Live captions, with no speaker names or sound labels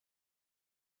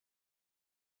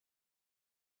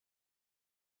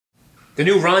The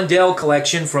new Rondelle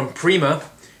collection from Prima.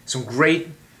 Some great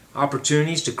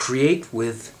opportunities to create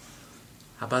with,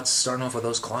 how about starting off with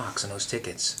those clocks and those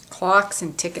tickets? Clocks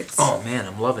and tickets. Oh man,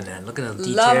 I'm loving that. Look at the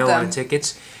detail on the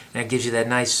tickets. And it gives you that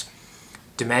nice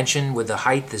dimension with the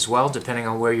height as well, depending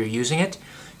on where you're using it.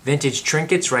 Vintage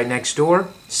trinkets right next door,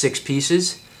 6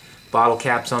 pieces. Bottle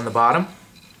caps on the bottom.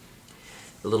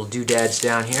 The little doodads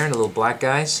down here, and the little black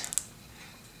guys.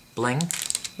 Bling.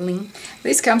 Bling.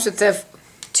 This comes with the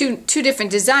two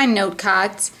different design note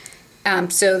cards.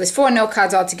 So there's 4 note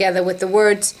cards altogether with the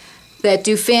words that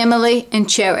do family and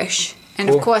cherish. And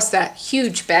cool. Of course that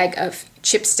huge bag of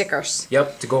chip stickers.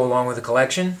 Yep, to go along with the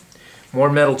collection. More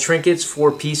metal trinkets,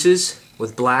 4 pieces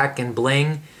with black and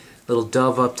bling. Little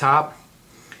dove up top.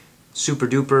 Super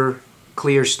duper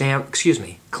clear stamp,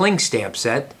 cling stamp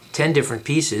set. 10 different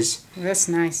pieces. That's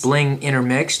nice. Bling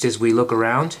intermixed as we look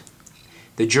around.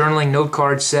 The journaling note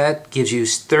card set gives you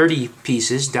 30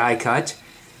 pieces die cut.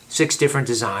 6 different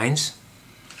designs.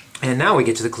 And now we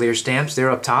get to the clear stamps.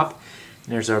 They're up top.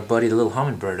 And there's our buddy, the little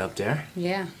hummingbird up there.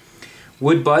 Yeah.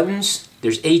 Wood buttons.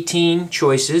 There's 18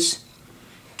 choices.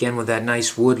 Again, with that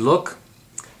nice wood look.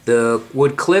 The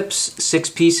wood clips, 6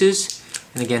 pieces.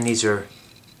 And again, these are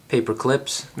paper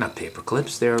clips. Not paper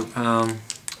clips. They're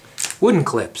wooden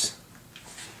clips.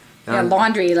 Yeah,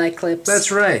 laundry-like clips.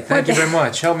 That's right. Thank you very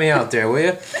much. Help me out there, will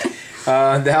you?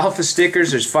 The alpha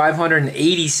stickers, there's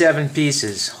 587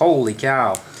 pieces. Holy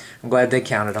cow. I'm glad they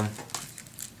counted them.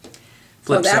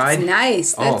 Flip side. That's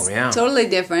nice. That's totally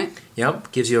different.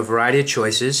 Yep, gives you a variety of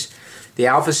choices. The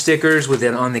alpha stickers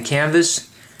within on the canvas,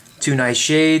 2 nice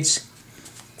shades.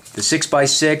 The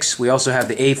 6x6, we also have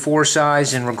the A4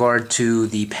 size in regard to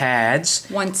the pads.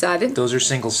 One-sided. Those are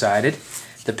single-sided.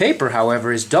 The paper,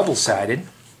 however, is double-sided.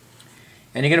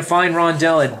 And you're going to find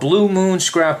Rondelle at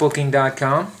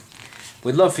BlueMoonScrapbooking.com.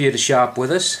 We'd love for you to shop with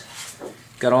us.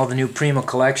 Got all the new Prima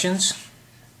collections.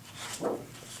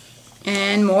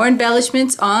 And more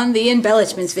embellishments on the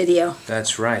embellishments video.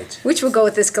 That's right. Which will go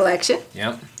with this collection.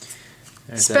 Yep.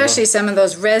 Especially some of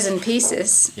those resin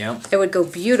pieces. Yep. It would go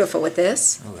beautiful with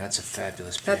this. Oh, that's a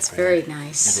fabulous paper. That's very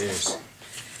nice. It is.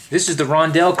 This is the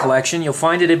Rondelle collection. You'll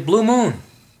find it at Blue Moon.